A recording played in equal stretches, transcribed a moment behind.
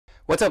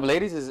What's up,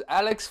 ladies? This is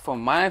Alex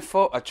from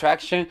Mindful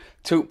Attraction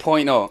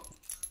 2.0.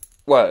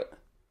 What?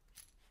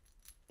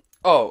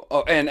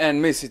 And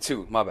Missy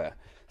too. My bad.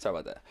 Sorry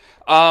about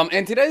that.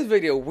 In today's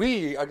video,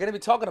 we are going to be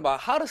talking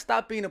about how to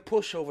stop being a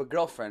pushover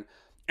girlfriend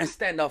and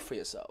stand up for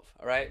yourself.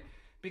 All right?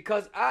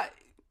 Because Oh,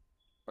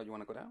 you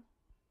want to go down?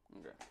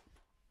 Okay.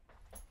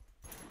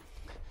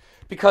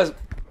 Because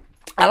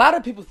a lot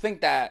of people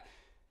think that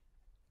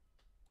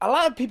a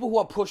lot of people who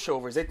are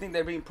pushovers, they think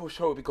they're being pushed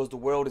over because the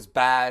world is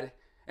bad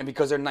and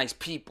because they're nice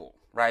people,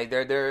 right?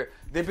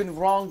 They've been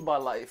wronged by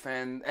life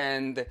and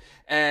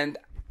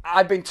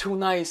I've been too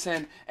nice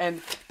and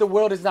the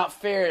world is not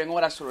fair and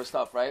all that sort of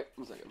stuff, right?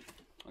 1 second.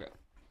 Okay.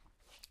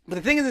 But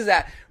the thing is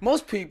that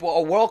most people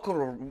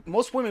are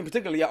most women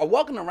particularly are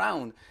walking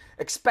around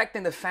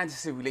expecting the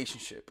fantasy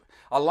relationship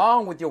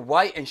along with your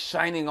white and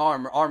shining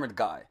armored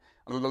guy.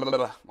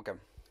 Okay.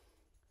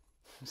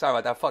 Sorry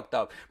about that, fucked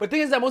up. But the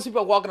thing is that most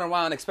people are walking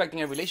around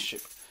expecting a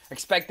relationship,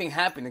 expecting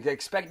happiness,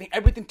 expecting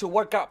everything to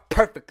work out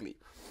perfectly.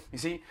 You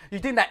see, you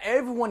think that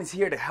everyone is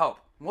here to help.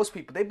 Most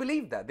people, they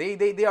believe that.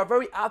 They are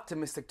very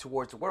optimistic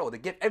towards the world. They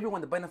give everyone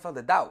the benefit of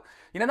the doubt.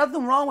 You know,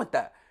 nothing wrong with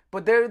that.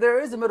 But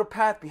there is a middle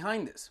path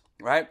behind this,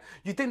 right?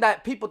 You think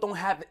that people don't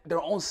have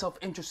their own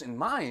self-interest in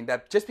mind.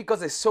 That just because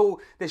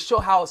they show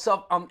how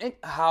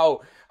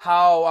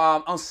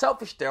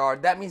unselfish they are,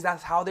 that means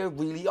that's how they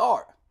really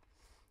are.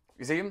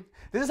 You see,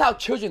 this is how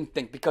children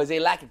think because they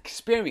lack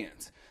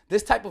experience.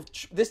 This type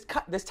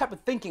of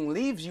thinking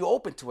leaves you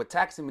open to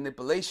attacks and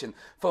manipulation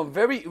from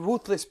very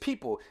ruthless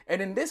people,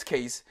 and in this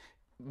case,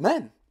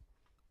 men.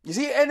 You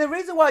see, and the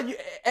reason why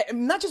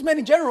not just men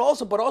in general,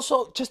 also, but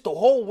also just the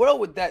whole world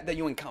with that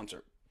you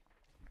encounter.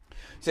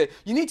 So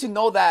you need to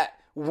know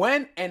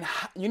when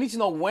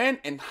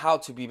and how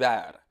to be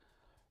bad.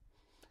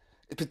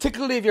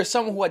 Particularly if you're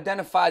someone who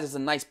identifies as a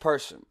nice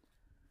person,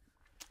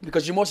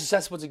 because you're more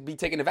susceptible to be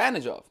taken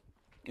advantage of.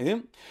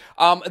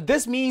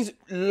 This means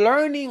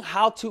learning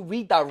how to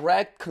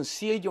redirect,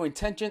 conceal your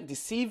intention,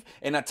 deceive,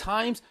 and at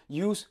times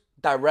use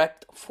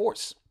direct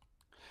force.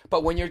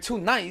 But when you're too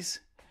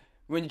nice,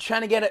 when you're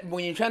trying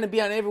to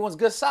be on everyone's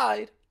good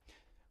side,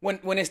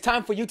 when it's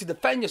time for you to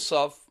defend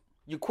yourself,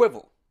 you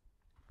quibble.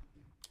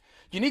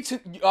 You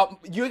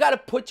got to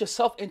put your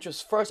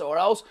self-interest first, or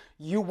else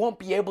you won't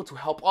be able to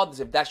help others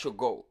if that's your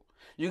goal.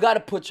 You got to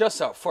put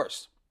yourself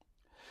first.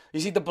 You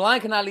see, the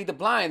blind cannot lead the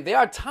blind. There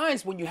are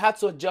times when you have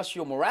to adjust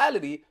your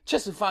morality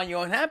just to find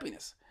your own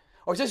happiness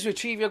or just to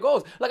achieve your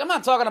goals. Like, I'm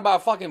not talking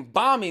about fucking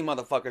bombing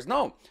motherfuckers.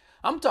 No,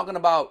 I'm talking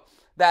about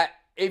that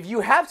if you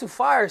have to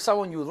fire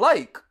someone you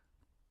like,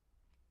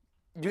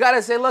 you got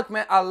to say, look,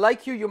 man, I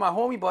like you. You're my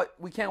homie, but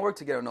we can't work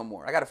together no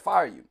more. I got to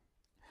fire you.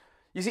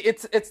 You see,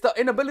 it's the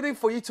inability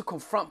for you to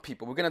confront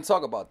people. We're going to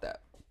talk about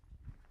that.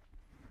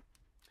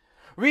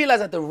 Realize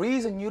that the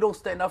reason you don't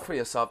stand up for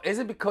yourself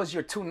isn't because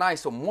you're too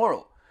nice or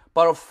moral,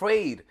 but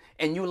afraid,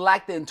 and you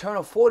lack the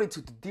internal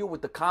fortitude to deal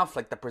with the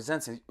conflict that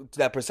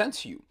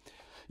presents you.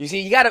 You see,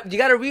 you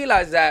gotta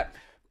realize that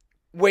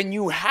when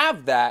you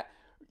have that,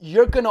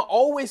 you're gonna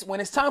always,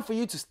 when it's time for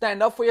you to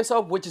stand up for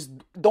yourself, which is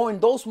during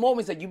those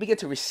moments that you begin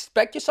to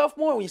respect yourself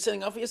more, when you're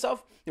standing up for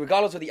yourself,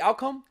 regardless of the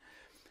outcome,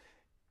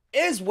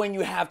 is when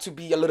you have to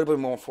be a little bit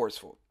more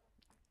forceful.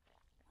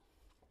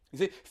 You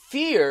see,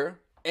 fear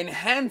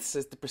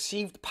enhances the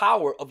perceived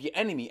power of your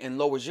enemy and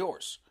lowers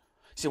yours.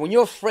 See, when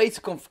you're afraid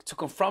to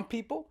confront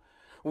people,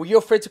 when you're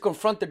afraid to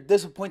confront their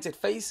disappointed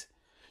face,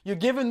 you're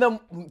giving them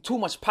too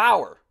much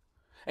power.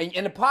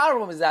 And the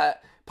problem is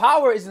that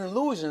power is an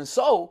illusion.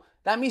 So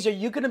that means that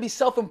you're going to be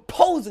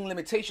self-imposing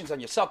limitations on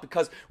yourself,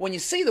 because when you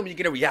see them, you're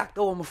going to react.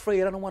 Oh, I'm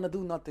afraid. I don't want to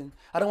do nothing.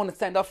 I don't want to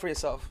stand up for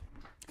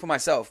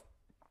myself.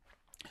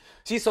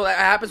 See, so that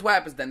happens. What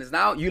happens then is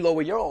now you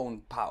lower your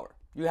own power.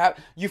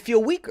 You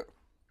feel weaker.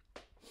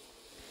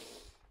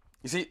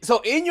 You see, so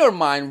in your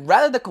mind,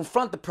 rather than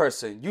confront the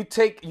person, you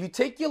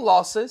take your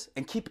losses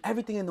and keep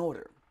everything in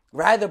order.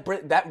 Rather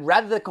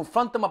than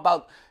confront them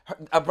about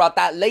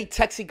that late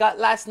text he got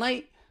last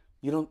night,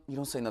 you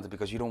don't say nothing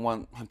because you don't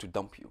want him to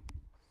dump you.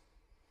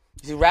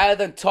 You see, rather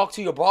than talk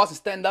to your boss and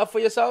stand up for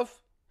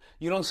yourself,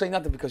 you don't say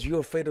nothing because you're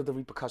afraid of the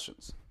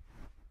repercussions.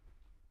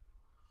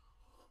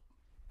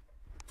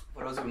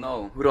 For those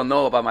who don't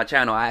know about my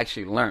channel, I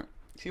actually learned.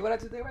 See what I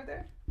just did right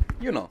there?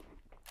 You know.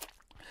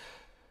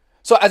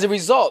 So as a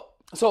result,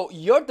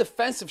 your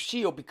defensive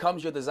shield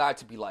becomes your desire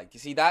to be liked. You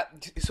see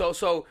that?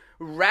 So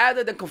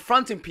rather than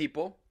confronting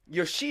people,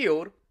 your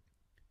shield,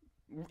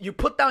 you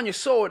put down your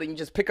sword and you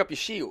just pick up your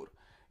shield.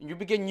 And you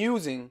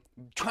begin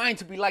trying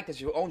to be liked as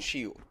your own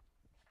shield.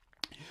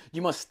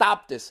 You must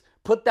stop this.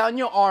 Put down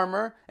your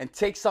armor and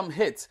take some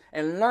hits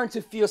and learn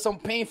to feel some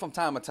pain from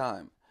time to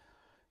time.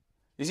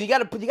 You see, you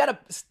gotta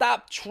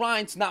stop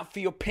trying to not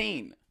feel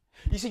pain.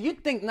 You see, you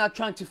think not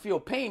trying to feel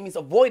pain means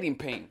avoiding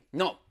pain.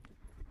 No.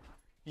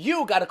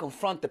 You got to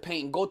confront the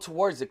pain. Go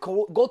towards it.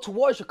 Go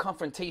towards your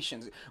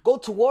confrontations. Go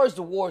towards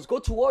the wars. Go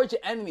towards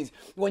your enemies.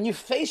 When you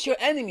face your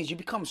enemies, you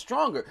become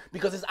stronger,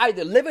 because it's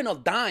either living or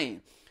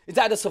dying. It's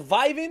either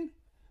surviving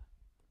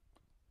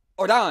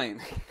or dying.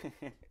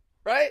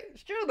 Right?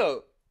 It's true,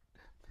 though.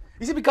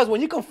 You see, because when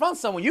you confront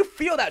someone, you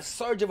feel that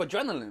surge of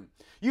adrenaline.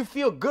 You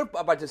feel good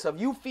about yourself.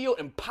 You feel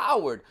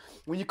empowered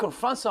when you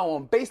confront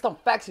someone based on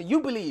facts that you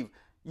believe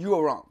you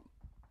are wrong.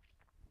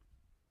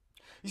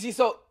 You see,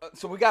 so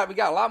we got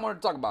a lot more to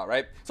talk about,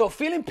 right? So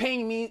feeling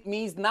pain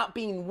means not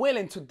being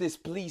willing to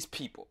displease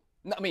people.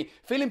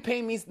 Feeling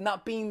pain means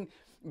not being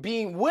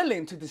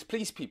willing to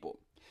displease people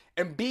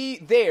and be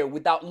there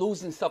without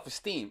losing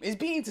self-esteem. It's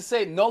being to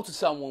say no to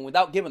someone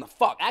without giving a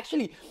fuck.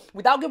 Actually,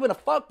 without giving a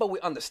fuck, but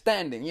with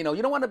understanding. You know,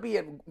 you don't want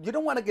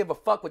to give a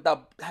fuck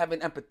without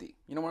having empathy.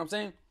 You know what I'm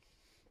saying?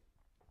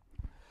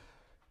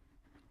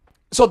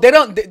 So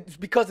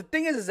because the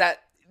thing is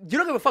that you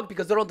don't give a fuck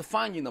because they don't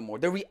define you no more.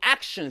 The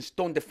reactions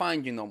don't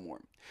define you no more.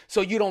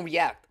 So you don't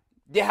react.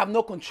 They have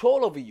no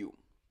control over you.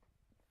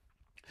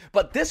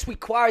 But this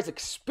requires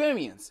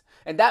experience,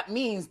 and that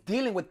means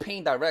dealing with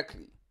pain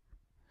directly.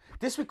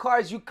 This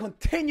requires you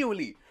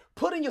continually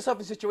putting yourself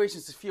in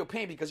situations to feel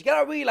pain, because you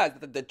gotta realize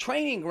that the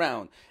training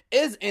ground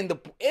is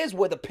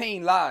where the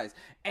pain lies.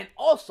 And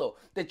also,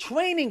 the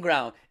training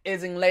ground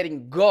is in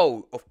letting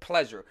go of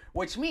pleasure,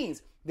 which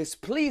means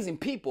displeasing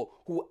people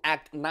who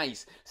act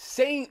nice.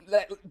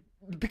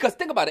 Because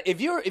think about it,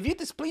 if you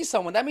displease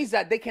someone, that means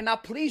that they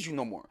cannot please you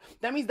no more.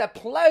 That means that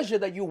pleasure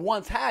that you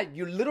once had,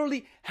 you're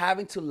literally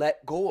having to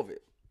let go of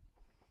it.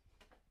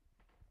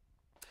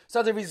 So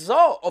as a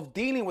result of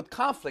dealing with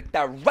conflict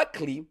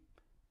directly,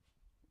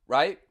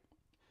 right,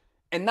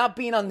 and not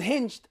being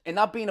unhinged and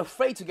not being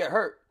afraid to get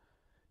hurt,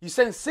 you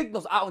send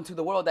signals out into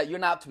the world that you're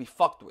not to be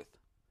fucked with,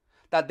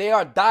 that there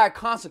are dire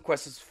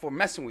consequences for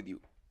messing with you.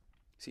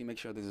 See, make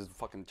sure this is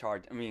fucking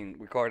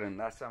recording.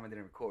 Last time I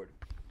didn't record.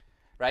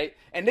 Right?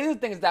 And the other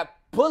thing is that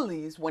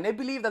bullies, when they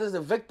believe that there's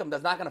a victim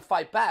that's not going to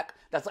fight back,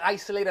 that's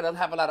isolated, doesn't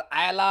have a lot of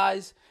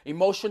allies,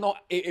 emotional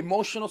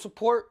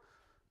support,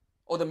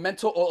 or the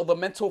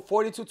mental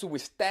fortitude to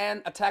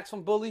withstand attacks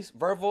from bullies,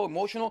 verbal,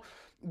 emotional,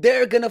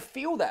 they're going to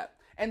feel that.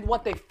 And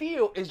what they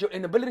feel is your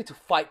inability to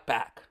fight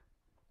back.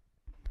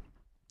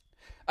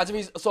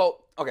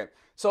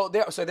 So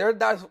there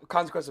are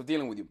consequences of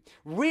dealing with you.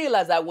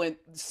 Realize that when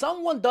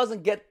someone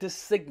doesn't get this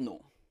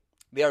signal,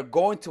 they are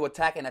going to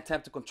attack and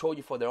attempt to control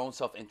you for their own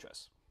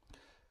self-interest.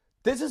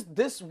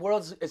 This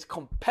world is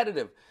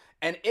competitive,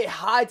 and it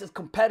hides its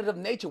competitive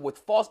nature with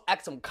false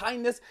acts of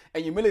kindness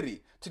and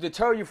humility to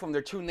deter you from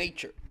their true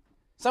nature.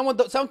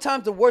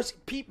 Sometimes the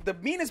worst people, the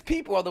meanest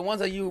people, are the ones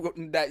that you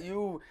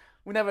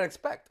would never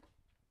expect.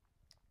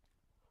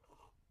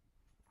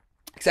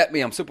 Except me,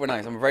 I'm super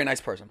nice. I'm a very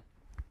nice person.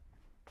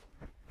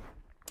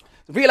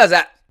 Realize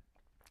that.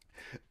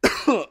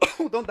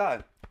 Don't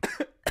die.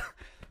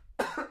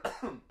 Excuse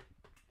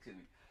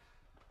me.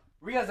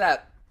 Realize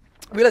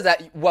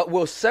that what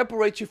will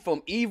separate you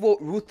from evil,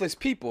 ruthless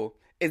people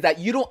is that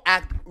you don't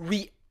act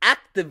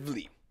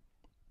reactively.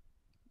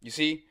 You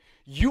see?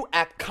 You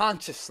act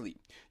consciously.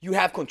 You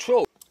have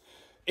control.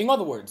 In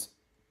other words,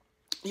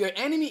 your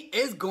enemy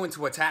is going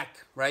to attack,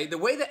 right? The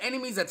way the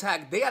enemies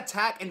attack, they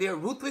attack and they're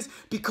ruthless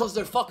because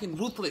they're fucking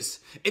ruthless.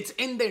 It's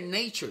in their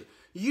nature.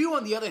 You,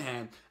 on the other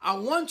hand, I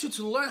want you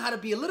to learn how to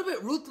be a little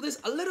bit ruthless,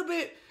 a little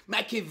bit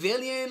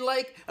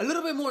Machiavellian-like, a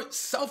little bit more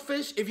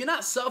selfish. If you're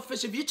not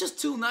selfish, if you're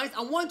just too nice,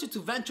 I want you to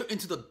venture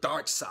into the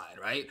dark side,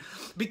 right?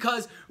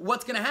 Because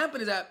what's going to happen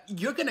is that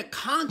you're going to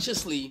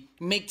consciously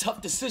make tough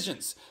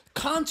decisions,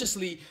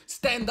 consciously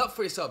stand up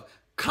for yourself,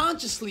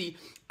 consciously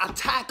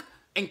attack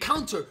and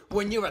counter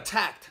when you're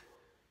attacked.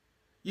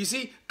 You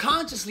see,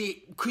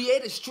 consciously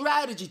create a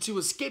strategy to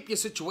escape your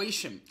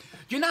situation.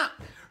 You're not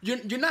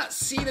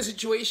seeing the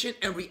situation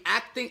and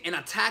reacting and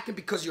attacking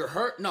because you're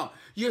hurt. No,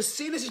 you're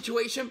seeing the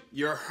situation,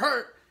 you're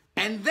hurt,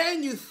 and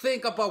then you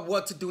think about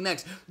what to do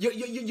next.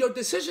 Your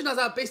decision is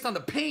not based on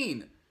the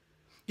pain.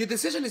 Your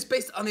decision is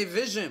based on a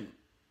vision.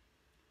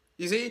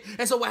 You see?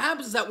 And so what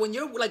happens is that when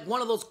you're like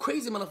one of those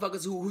crazy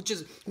motherfuckers who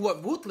are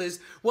ruthless,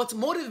 what's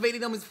motivating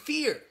them is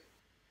fear.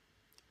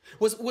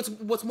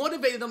 What's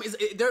motivating them is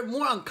they're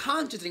more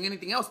unconscious than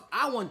anything else.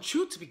 I want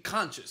you to be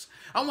conscious.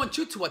 I want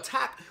you to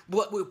attack,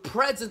 but with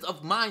presence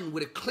of mind,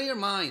 with a clear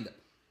mind.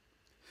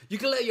 You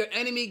can let your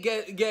enemy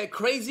get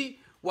crazy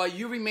while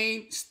you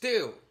remain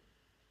still.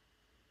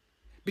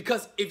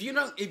 Because if you're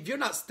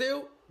not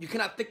still, you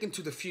cannot think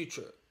into the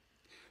future.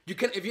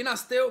 If you're not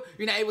still,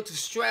 you're not able to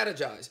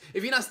strategize.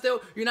 If you're not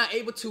still, you're not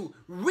able to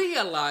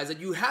realize that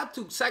you have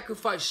to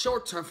sacrifice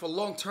short-term for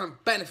long-term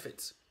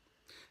benefits.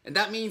 And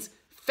that means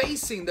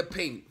facing the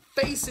pain,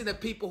 facing the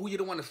people who you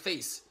don't want to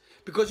face.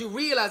 Because you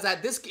realize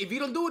that if you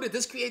don't do it,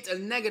 this creates a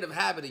negative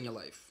habit in your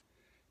life.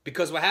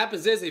 Because what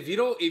happens is, if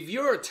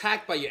you're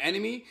attacked by your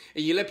enemy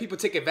and you let people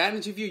take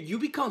advantage of you, you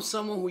become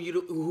someone who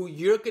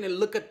you're going to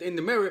look at in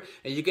the mirror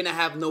and you're going to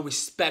have no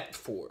respect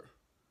for.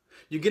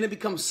 You're going to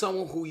become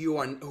someone who you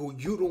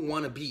don't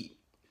want to be.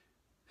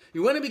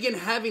 You want to begin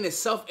having a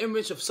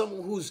self-image of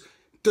someone who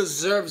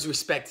deserves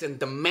respect and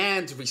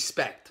demands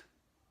respect.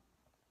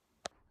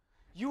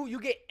 You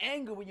get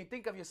angry when you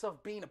think of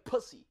yourself being a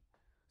pussy.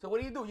 So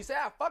what do? You say,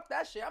 fuck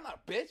that shit. I'm not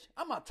a bitch.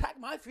 I'm going to attack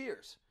my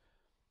fears.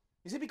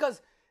 You see,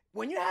 because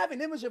when you have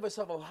an image of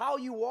yourself of how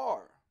you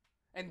are,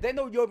 and then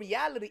your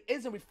reality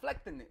isn't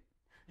reflecting it,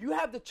 You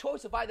have the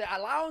choice of either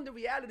allowing the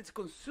reality to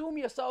consume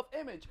your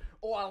self-image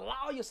or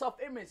allow your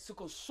self-image to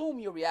consume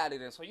your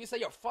reality. And so you say,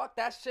 yo, fuck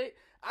that shit.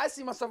 I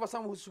see myself as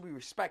someone who should be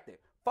respected.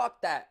 Fuck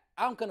that.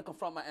 I'm going to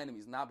confront my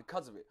enemies now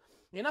because of it.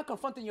 You're not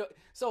confronting your...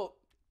 So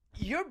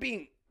you're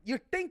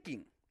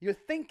thinking. You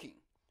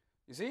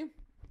see?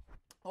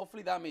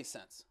 Hopefully that makes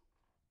sense.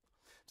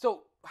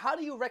 So how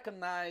do you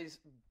recognize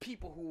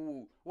people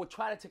who will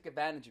try to take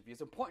advantage of you?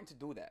 It's important to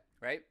do that,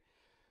 right?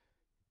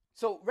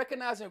 So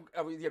recognizing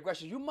the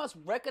aggression, you must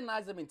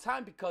recognize them in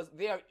time because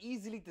they are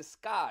easily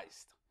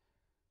disguised.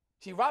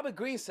 See, Robert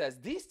Greene says,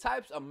 these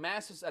types are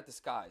masters at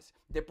disguise.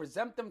 They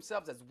present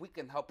themselves as weak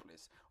and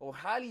helpless, or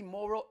highly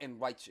moral and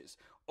righteous,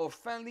 or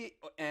friendly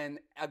and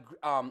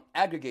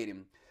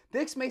aggregating.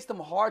 This makes them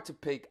hard to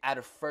pick at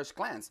a first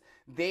glance.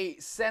 They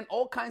send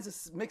all kinds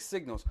of mixed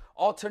signals,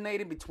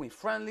 alternating between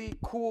friendly,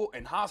 cool,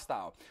 and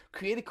hostile,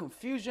 creating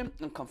confusion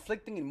and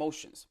conflicting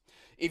emotions.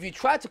 If you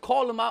try to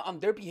call them out on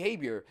their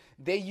behavior,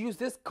 they use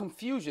this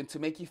confusion to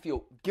make you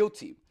feel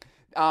guilty,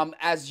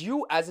 as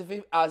if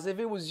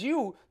it was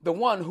you, the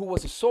one who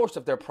was the source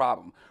of their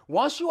problem.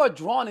 Once you are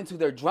drawn into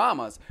their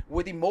dramas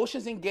with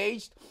emotions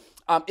engaged,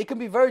 it can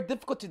be very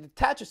difficult to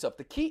detach yourself.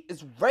 The key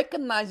is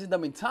recognizing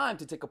them in time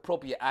to take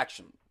appropriate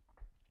action.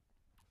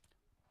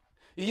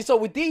 So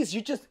with these,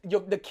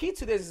 the key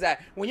to this is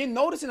that when you're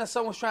noticing that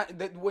someone's trying,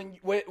 that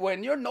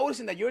when you're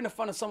noticing that you're in the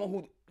front of someone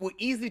who will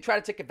easily try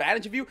to take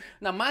advantage of you.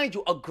 Now, mind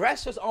you,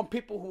 aggressors aren't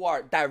people who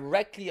are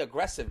directly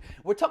aggressive.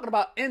 We're talking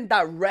about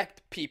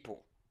indirect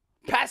people,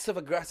 passive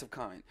aggressive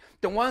kind,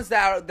 the ones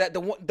that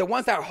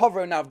are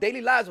hovering in our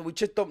daily lives and we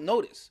just don't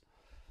notice.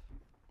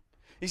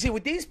 You see,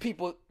 with these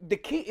people, the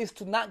key is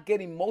to not get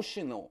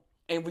emotional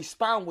and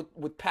respond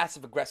with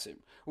passive aggression.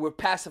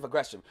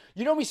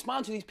 You don't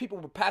respond to these people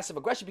with passive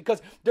aggression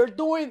because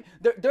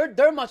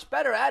they're much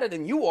better at it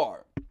than you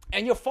are.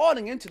 And you're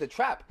falling into the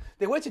trap.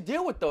 The way to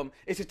deal with them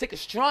is to take a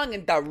strong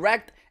and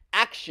direct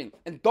action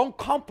and don't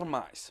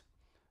compromise.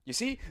 You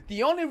see,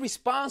 the only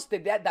response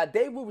that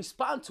they will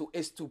respond to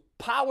is to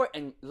power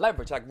and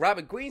leverage, like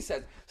Robert Greene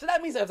says. So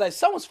that means that if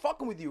someone's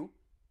fucking with you,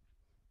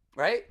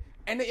 right?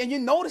 And you're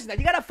noticing that,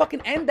 you gotta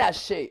fucking end that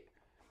shit.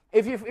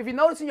 If you're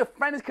noticing your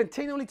friend is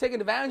continually taking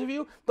advantage of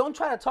you, don't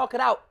try to talk it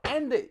out.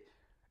 End it.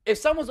 If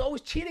someone's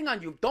always cheating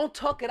on you, don't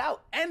talk it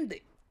out. End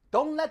it.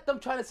 Don't let them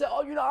try to say,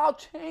 oh, I'll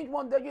change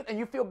one day, and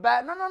you feel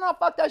bad. No,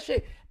 fuck that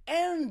shit.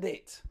 End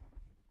it.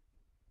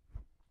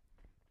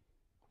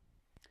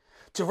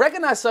 To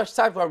recognize such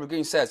type, Robert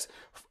Greene says,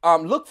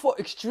 look for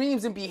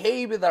extremes in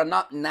behavior that are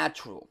not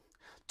natural.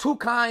 Too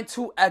kind,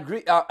 too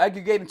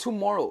aggregating, too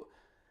moral.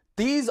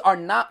 These are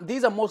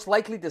most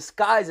likely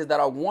disguises that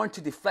are worn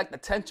to deflect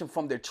attention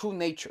from their true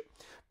nature.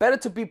 Better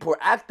to be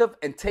proactive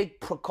and take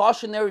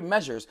precautionary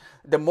measures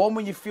the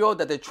moment you feel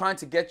that they're trying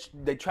to get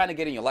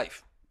in your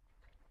life.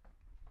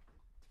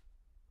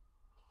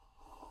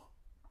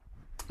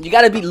 You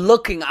got to be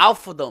looking out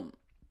for them.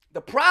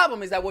 The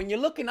problem is that when you're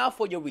looking out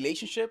for your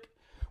relationship,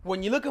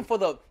 when you're looking for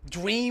the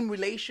dream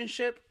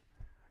relationship,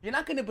 you're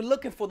not going to be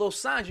looking for those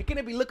signs. You're going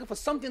to be looking for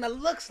something that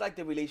looks like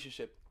the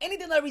relationship.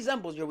 Anything that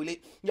resembles your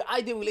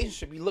ideal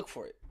relationship, you look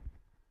for it.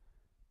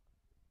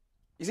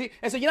 You see?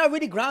 And so you're not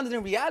really grounded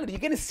in reality.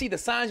 You're going to see the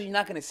signs and you're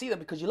not going to see them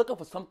because you're looking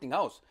for something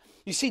else.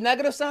 You see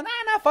negative signs?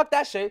 Nah, fuck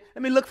that shit.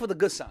 Let me look for the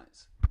good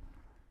signs.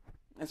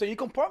 And so you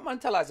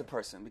compartmentalize a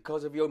person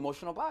because of your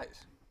emotional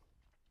bias.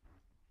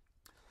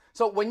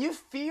 So when you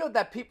feel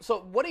that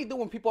what do you do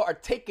when people are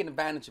taking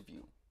advantage of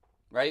you?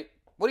 Right?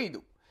 What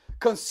do?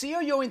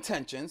 Conceal your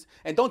intentions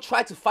and don't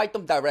try to fight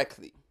them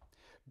directly.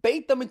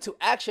 Bait them into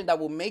action that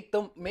will make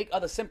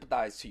others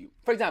sympathize to you.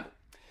 For example,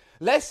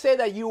 let's say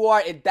that you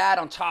are a dad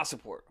on child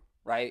support,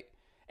 right?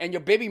 And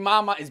your baby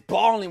mama is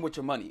balling with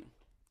your money,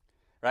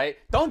 right?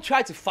 Don't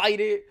try to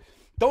fight it.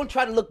 Don't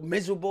try to look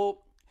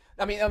miserable.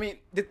 I mean,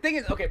 the thing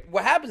is, okay,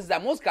 what happens is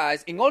that most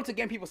guys, in order to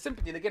gain people's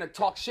sympathy, they're going to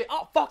talk shit.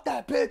 Oh, fuck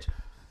that bitch.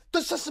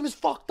 The system is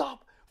fucked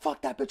up.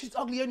 Fuck that bitch, she's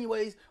ugly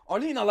anyways. Or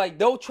like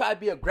they'll try to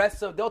be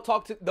aggressive. They'll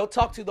talk to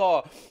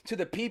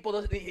the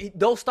people.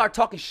 They'll start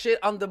talking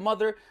shit on the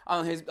mother,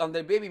 on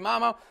their baby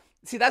mama.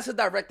 See, that's a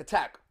direct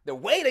attack. The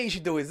way that you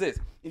should do is this: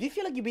 if you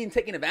feel like you're being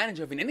taken advantage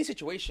of in any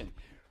situation,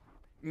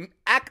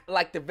 act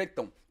like the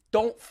victim.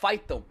 Don't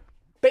fight them.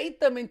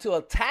 Bait them into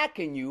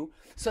attacking you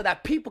so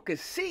that people can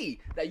see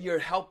that you're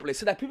helpless.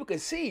 So that people can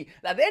see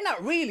that they're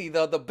not really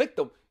the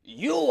victim.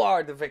 You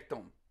are the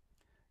victim.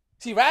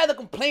 See, rather than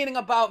complaining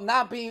about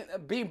not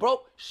being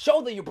broke,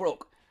 show that you're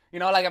broke.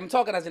 Like I'm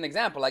talking as an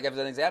example. Like as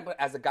an example,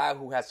 as a guy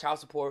who has child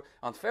support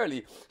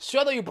unfairly,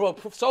 show that you're broke.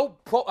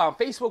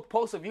 Facebook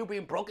posts of you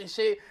being broke and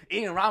shit,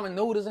 eating ramen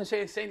noodles and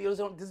shit, saying this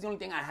is the only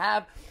thing I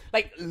have.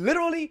 Like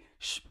literally,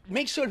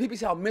 make sure people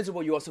see how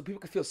miserable you are, so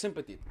people can feel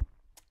sympathy.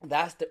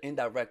 That's the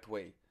indirect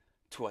way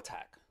to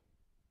attack.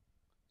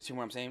 See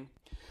what I'm saying?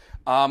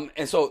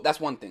 And so that's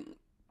one thing.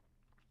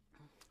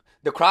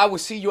 The crowd will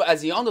see you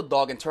as the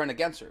underdog and turn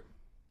against her.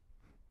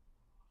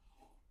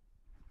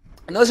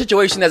 Another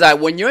situation is that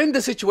when you're in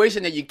the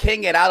situation that you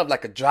can't get out of,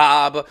 like a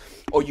job,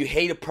 or you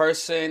hate a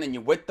person and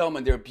you're with them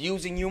and they're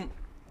abusing you,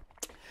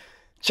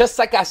 Just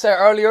like I said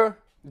earlier,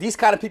 these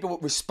kind of people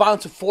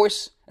respond to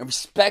force and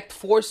respect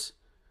force.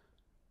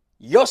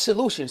 Your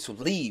solution is to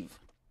leave.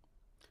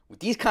 With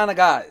these kind of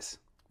guys,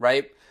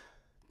 right?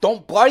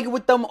 Don't bargain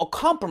with them or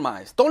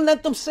compromise. Don't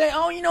let them say,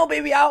 "Oh,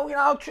 baby, I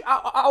won't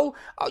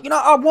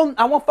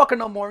fuck her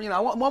no more." I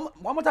want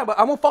one more time, but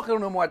I won't fuck her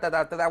no more at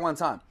that one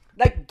time.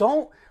 Like,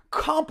 don't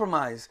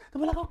compromise.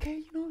 They'll be like,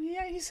 "Okay,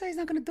 yeah, he says he's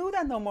not gonna do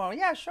that no more.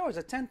 Yeah, sure, it's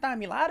the 10th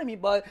time he lied to me,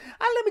 but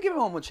let me give him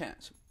one more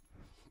chance."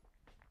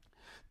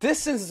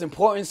 Distance is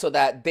important so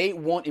that they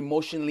won't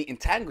emotionally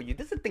entangle you.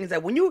 This is the thing is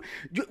that when you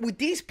with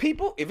these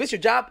people, if it's your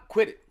job,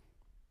 quit it.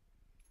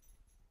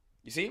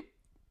 You see?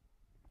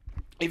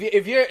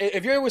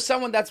 If you're with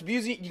someone that's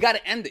abusing, you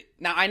gotta end it.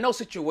 Now I know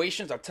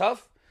situations are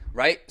tough,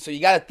 right? So you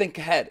gotta think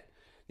ahead.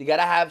 You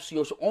gotta have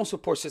your own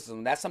support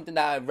system. That's something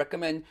that I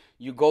recommend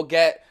you go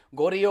to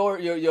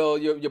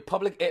your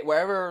public,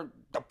 wherever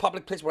the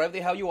public place, wherever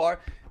the hell you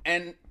are,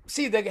 and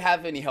see if they can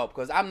have any help.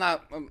 Because I'm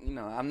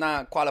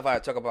not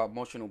qualified to talk about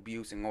emotional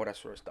abuse and all that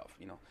sort of stuff,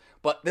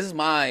 But this is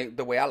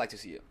the way I like to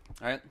see it.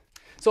 All right.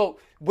 So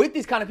with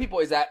these kind of people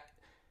is that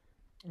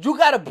you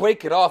gotta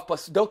break it off,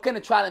 but they're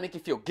gonna try to make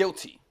you feel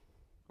guilty,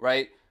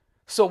 right?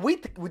 So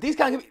with these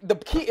kind of people, the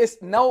key is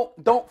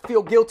don't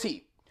feel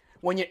guilty.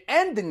 When you're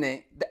ending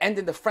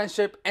the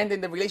friendship,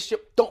 ending the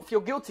relationship, don't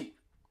feel guilty,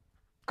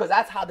 because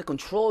that's how they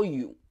control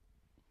you.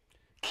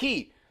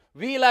 Key,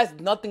 realize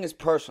nothing is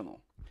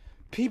personal.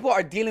 People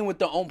are dealing with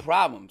their own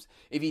problems.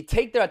 If you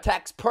take their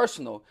attacks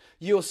personal,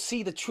 you'll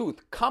see the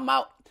truth. Come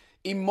out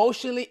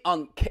emotionally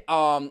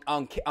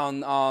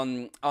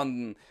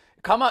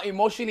come out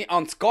emotionally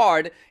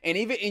unscarred, and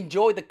even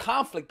enjoy the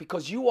conflict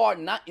because you are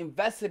not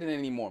invested in it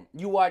anymore.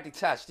 You are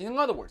detached. In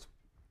other words,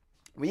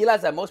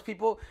 realize that most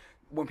people,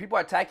 when people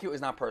attack you,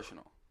 it's not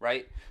personal,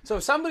 right? So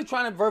if somebody's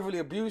trying to verbally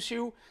abuse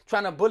you,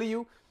 trying to bully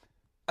you,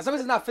 as long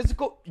as it's not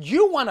physical,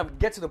 you want to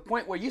get to the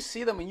point where you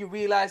see them and you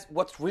realize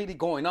what's really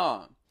going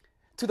on.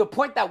 To the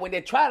point that when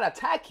they try to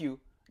attack you,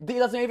 it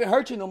doesn't even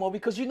hurt you no more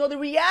because you know the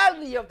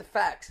reality of the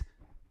facts,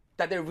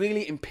 that they're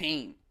really in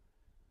pain.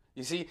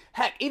 You see,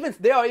 heck,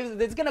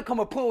 there's gonna come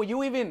a point where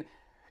you even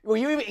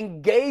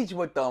engage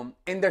with them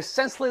in their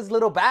senseless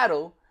little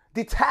battle,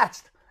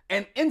 detached,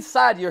 and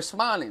inside you're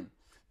smiling,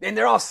 and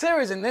they're all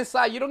serious, and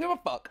inside you don't give a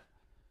fuck.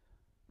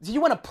 So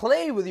you want to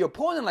play with your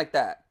opponent like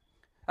that,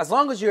 as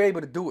long as you're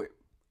able to do it,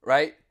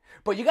 right?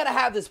 But you gotta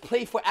have this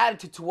playful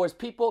attitude towards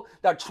people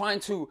that are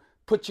trying to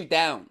put you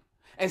down,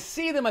 and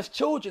see them as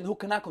children who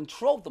cannot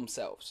control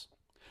themselves.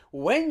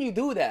 When you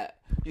do that,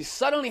 you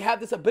suddenly have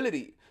this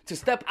ability to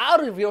step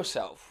out of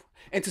yourself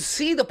and to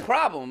see the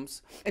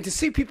problems and to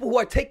see people who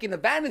are taking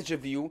advantage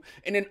of you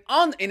in an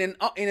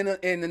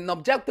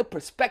objective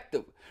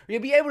perspective.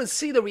 You'll be able to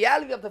see the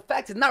reality of the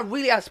facts. It's not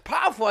really as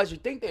powerful as you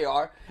think they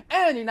are,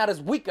 and you're not as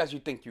weak as you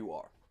think you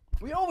are.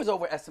 We always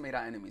overestimate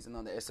our enemies and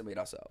underestimate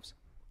ourselves.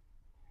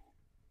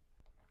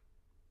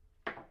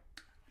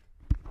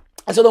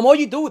 And so the more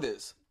you do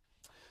this,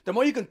 the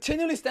more you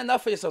continually stand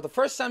up for yourself. The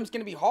first time it's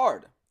going to be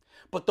hard.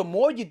 But the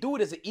more you do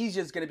it, the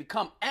easier it's going to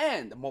become,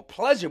 and the more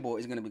pleasurable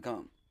it's going to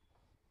become.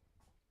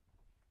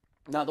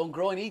 Now, don't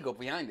grow an ego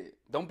behind it.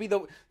 Don't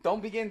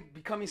begin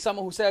becoming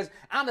someone who says,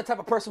 "I'm the type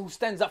of person who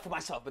stands up for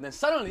myself," and then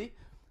suddenly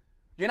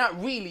you're not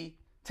really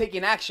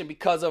taking action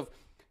because of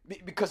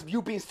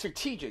you being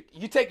strategic.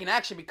 You're taking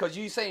action because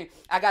you're saying,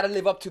 "I got to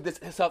live up to this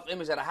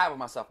self-image that I have of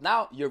myself."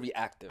 Now you're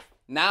reactive.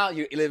 Now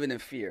you're living in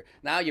fear.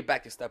 Now you're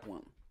back to step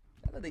one.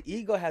 The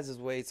ego has its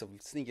ways of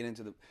sneaking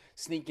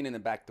in the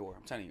back door.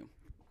 I'm telling you.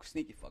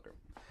 Sneaky fucker.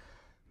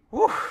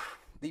 Whew,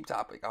 deep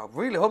topic. I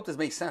really hope this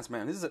makes sense,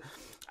 man.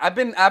 I've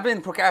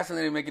been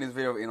procrastinating making this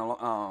video in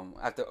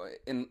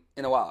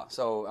a while.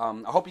 So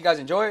I hope you guys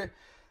enjoy it.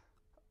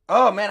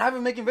 Oh man, I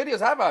haven't been making videos,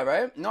 have I?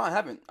 Right? No, I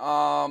haven't.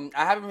 I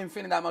haven't been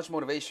feeling that much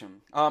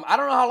motivation. I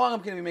don't know how long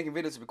I'm gonna be making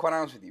videos. To be quite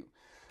honest with you,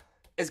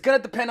 it's gonna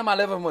depend on my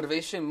level of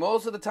motivation.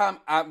 Most of the time,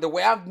 the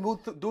way I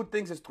do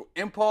things is through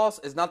impulse.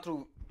 It's not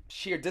through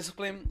sheer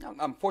discipline.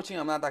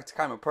 Unfortunately, I'm not that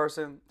kind of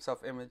person.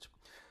 Self-image.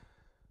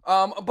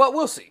 But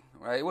we'll see,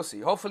 right? We'll see.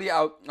 Hopefully,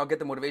 I'll get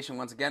the motivation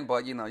once again.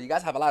 But you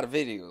guys have a lot of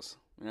videos.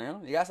 You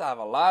guys have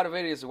a lot of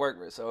videos to work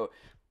with. So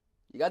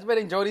you guys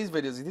better enjoy these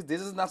videos. This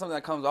is not something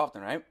that comes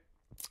often, right?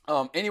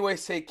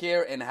 Anyways, take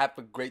care and have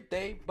a great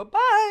day. Bye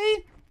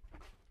bye.